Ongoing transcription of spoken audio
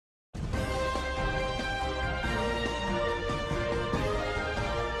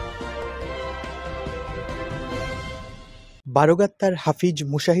বারোগাত্তার হাফিজ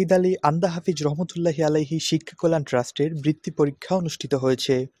মুশাহিদ আলী আন্দা হাফিজ রহমতুল্লাহি আলাইহি শিক্ষা কল্যাণ ট্রাস্টের বৃত্তি পরীক্ষা অনুষ্ঠিত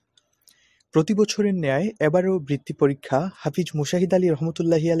হয়েছে। প্রতি বছরের ন্যায় এবারও বৃত্তি পরীক্ষা হাফিজ মুশাহিদ আলী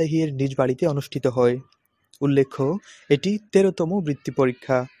রহমতুল্লাহি আলাইহি এর নিজ বাড়িতে অনুষ্ঠিত হয়। উল্লেখ্য, এটি 13তম বৃত্তি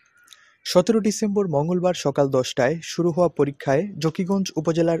পরীক্ষা। 17 ডিসেম্বর মঙ্গলবার সকাল 10টায় শুরু হওয়া পরীক্ষায় জকিগঞ্জ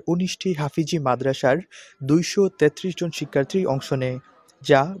উপজেলার 19টি হাফিজি মাদ্রাসার 233 জন শিক্ষার্থী অংশ নেয়,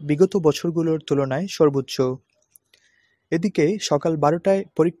 যা বিগত বছরগুলোর তুলনায় সর্বোচ্চ। এদিকে সকাল 12টায়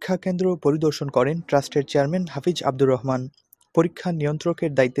পরীক্ষা কেন্দ্র পরিদর্শন করেন ট্রাস্টের চেয়ারম্যান হাফিজ আব্দুর রহমান। পরীক্ষা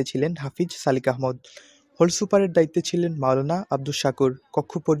নিয়ন্ত্রকের দায়িত্বে ছিলেন হাফিজ সালিক আহমদ, হল সুপারের দায়িত্বে ছিলেন মাওলানা আব্দুস শাকুর,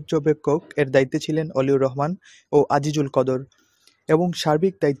 কক্ষ পর্যবেক্ষক এর দায়িত্বে ছিলেন অলিউর রহমান ও আজিজুল কদর এবং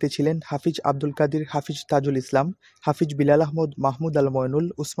সার্বিক দায়িত্বে ছিলেন হাফিজ আব্দুল কাদির, হাফিজ তাজুল ইসলাম, হাফিজ বিলাল আহমদ, মাহমুদ আল ময়নুল,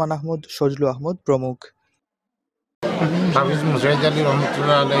 উসমান আহমদ, সজলু আহমদ প্রমুখ। হাফিজ মুশাহিদ আলী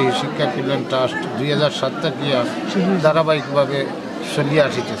রহমতুল্লাহ আলাইহি শিক্ষা কল্যাণ ট্রাস্ট 2007 থেকে ধারাবাহিকভাবে চলিয়ে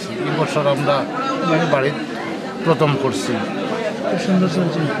আসিতেছি। এই বছর আমরা বাড়ির প্রথম করছি,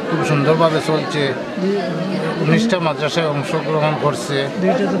 খুব সুন্দরভাবে চলছে। 19টা মাদ্রাসায় অংশগ্রহণ করছে,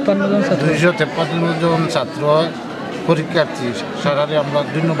 253 জন ছাত্র পরীক্ষার্থী। সারারে আমরা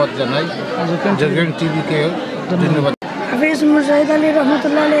ধন্যবাদ জানাই, জাকিগাঞ্জ টিভিকে ধন্যবাদ। হাফিজ মুশাহিদ আলী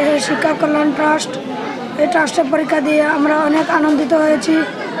রহমতুল্লাহ আলাইহি শিক্ষা কল্যাণ ট্রাস্ট, এই ট্রাস্টের পরীক্ষা দিয়ে আমরা অনেক আনন্দিত হয়েছি।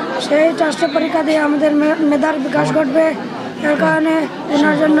 সেই ট্রাস্টের পরীক্ষা দিয়ে আমাদের মেধার বিকাশ ঘটবে, এর কারণে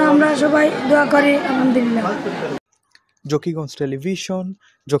ওনার জন্য আমরা সবাই দোয়া করি। আলহামদুলিল্লাহ। জকিগঞ্জ টেলিভিশন,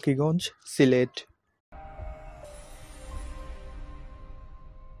 জকিগঞ্জ, সিলেট।